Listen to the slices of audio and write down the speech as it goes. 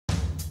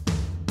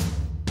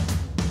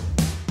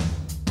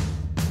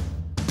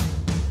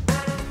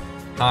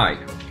Hi,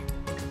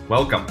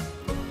 welcome.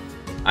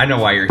 I know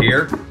why you're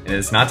here, and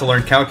it's not to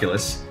learn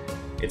calculus,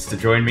 it's to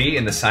join me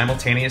in the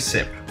simultaneous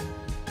sip.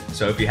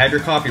 So if you have your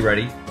coffee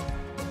ready,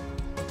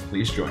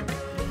 please join me.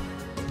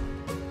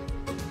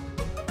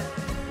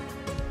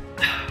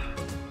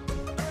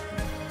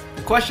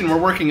 The question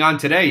we're working on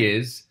today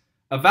is,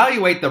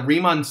 evaluate the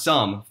Riemann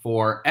sum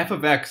for f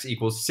of x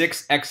equals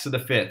 6x to the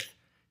fifth.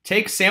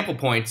 Take sample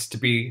points to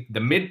be the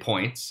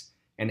midpoints,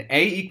 and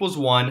a equals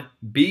 1,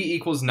 b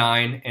equals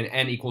 9, and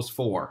n equals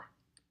 4.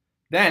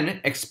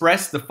 Then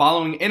express the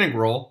following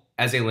integral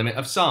as a limit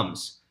of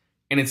sums,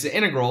 and it's the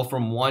integral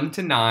from 1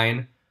 to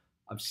 9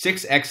 of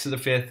 6x to the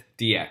fifth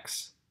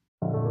dx.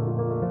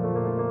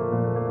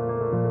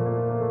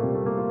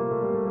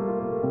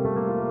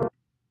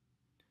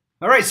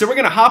 Alright, so we're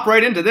going to hop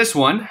right into this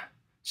one.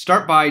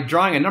 Start by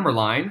drawing a number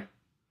line.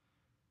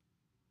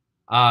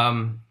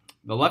 The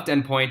left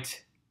endpoint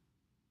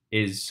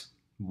is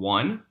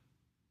 1,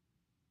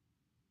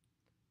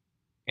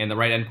 and the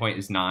right endpoint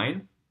is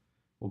 9.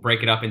 We'll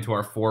break it up into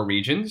our 4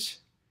 regions.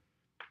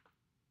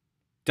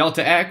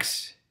 Delta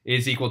x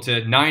is equal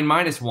to 9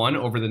 minus 1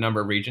 over the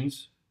number of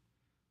regions,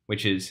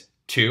 which is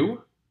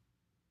 2.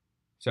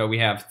 So we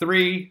have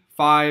 3,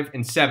 5,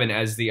 and 7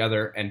 as the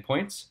other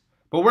endpoints.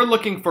 But we're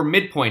looking for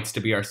midpoints to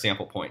be our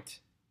sample point.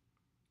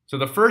 So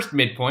the first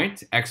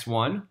midpoint,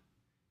 x1,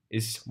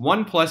 is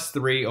 1 plus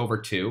 3 over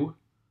 2,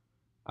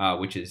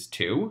 which is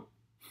 2.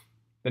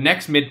 The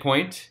next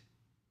midpoint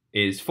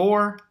is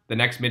 4. The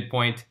next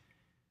midpoint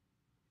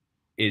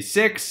is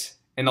 6.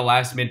 And the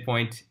last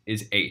midpoint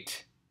is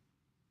 8.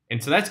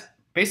 And so that's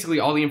basically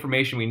all the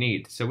information we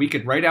need. So we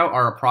could write out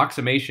our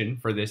approximation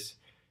for this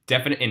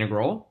definite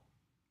integral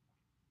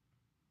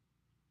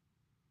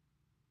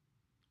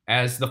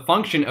as the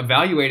function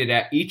evaluated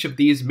at each of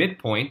these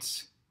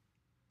midpoints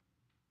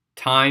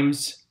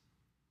times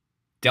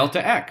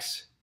delta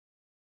x.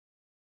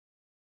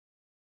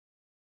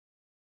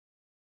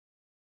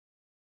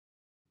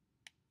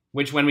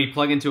 Which when we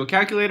plug into a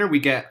calculator, we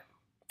get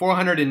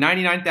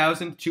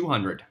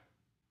 499,200.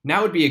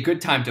 Now would be a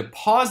good time to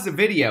pause the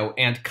video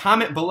and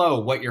comment below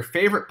what your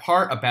favorite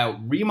part about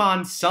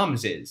Riemann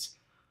sums is.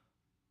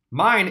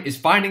 Mine is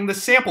finding the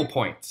sample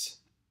points.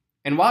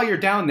 And while you're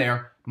down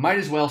there, might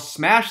as well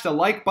smash the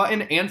like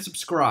button and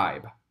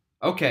subscribe.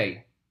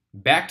 Okay,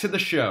 back to the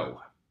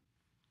show.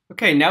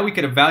 Okay, now we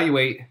could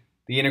evaluate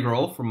the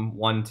integral from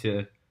 1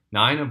 to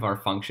 9 of our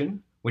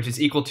function, which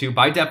is equal to,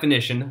 by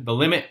definition, the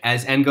limit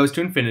as n goes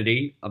to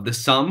infinity of the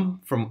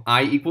sum from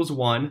I equals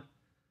 1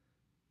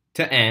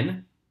 to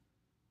n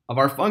of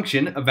our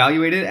function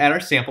evaluated at our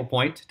sample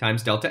point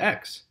times delta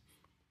x.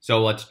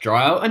 So let's draw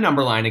out a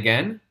number line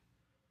again.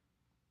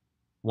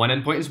 One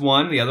endpoint is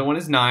 1, the other one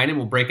is 9, and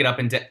we'll break it up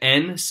into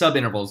n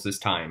subintervals this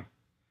time.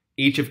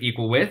 Each of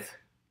equal width,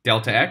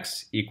 delta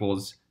x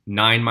equals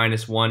 9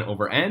 minus 1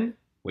 over n,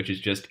 which is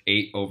just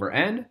 8 over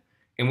n.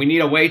 And we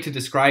need a way to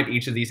describe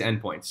each of these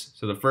endpoints.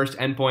 So the first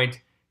endpoint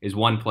is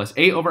 1 plus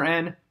 8 over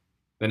n.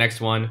 The next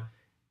one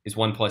is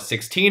 1 plus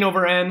 16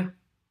 over n,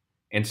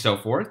 and so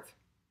forth.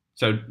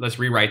 So let's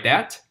rewrite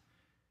that.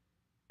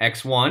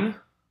 x1,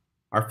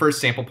 our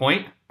first sample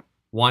point,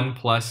 1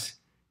 plus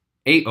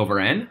 8 over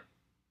n.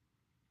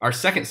 Our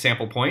second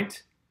sample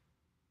point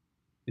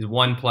is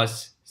 1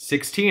 plus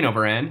 16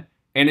 over n.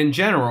 And in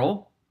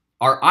general,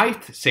 our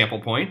ith sample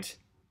point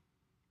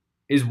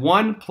is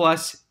 1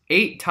 plus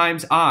 8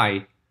 times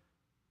I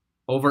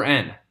over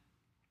n.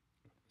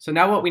 So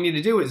now what we need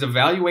to do is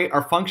evaluate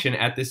our function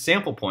at this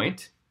sample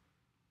point.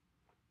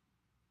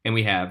 And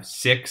we have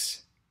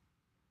 6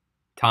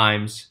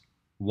 times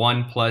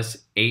 1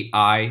 plus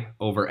 8i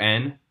over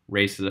n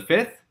raised to the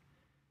fifth.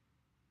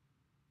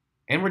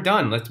 And we're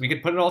done. We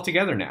could put it all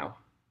together now.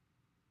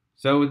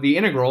 So the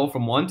integral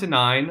from 1 to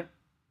 9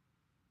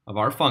 of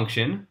our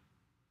function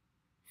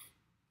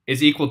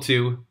is equal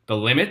to the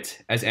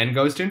limit as n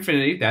goes to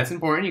infinity. That's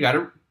important. You got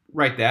to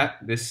write that.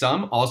 This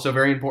sum, also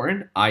very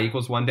important. I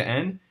equals 1 to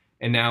n.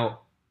 And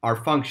now our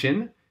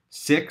function,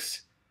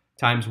 6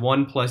 times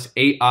 1 plus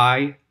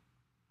 8i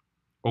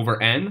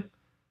over n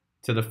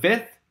to the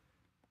fifth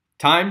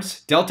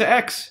times delta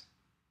x.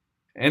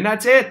 And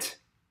that's it.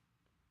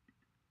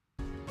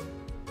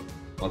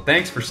 Well,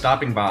 thanks for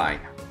stopping by.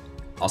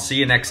 I'll see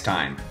you next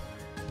time.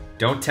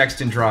 Don't text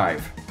and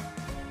drive.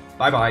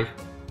 Bye-bye.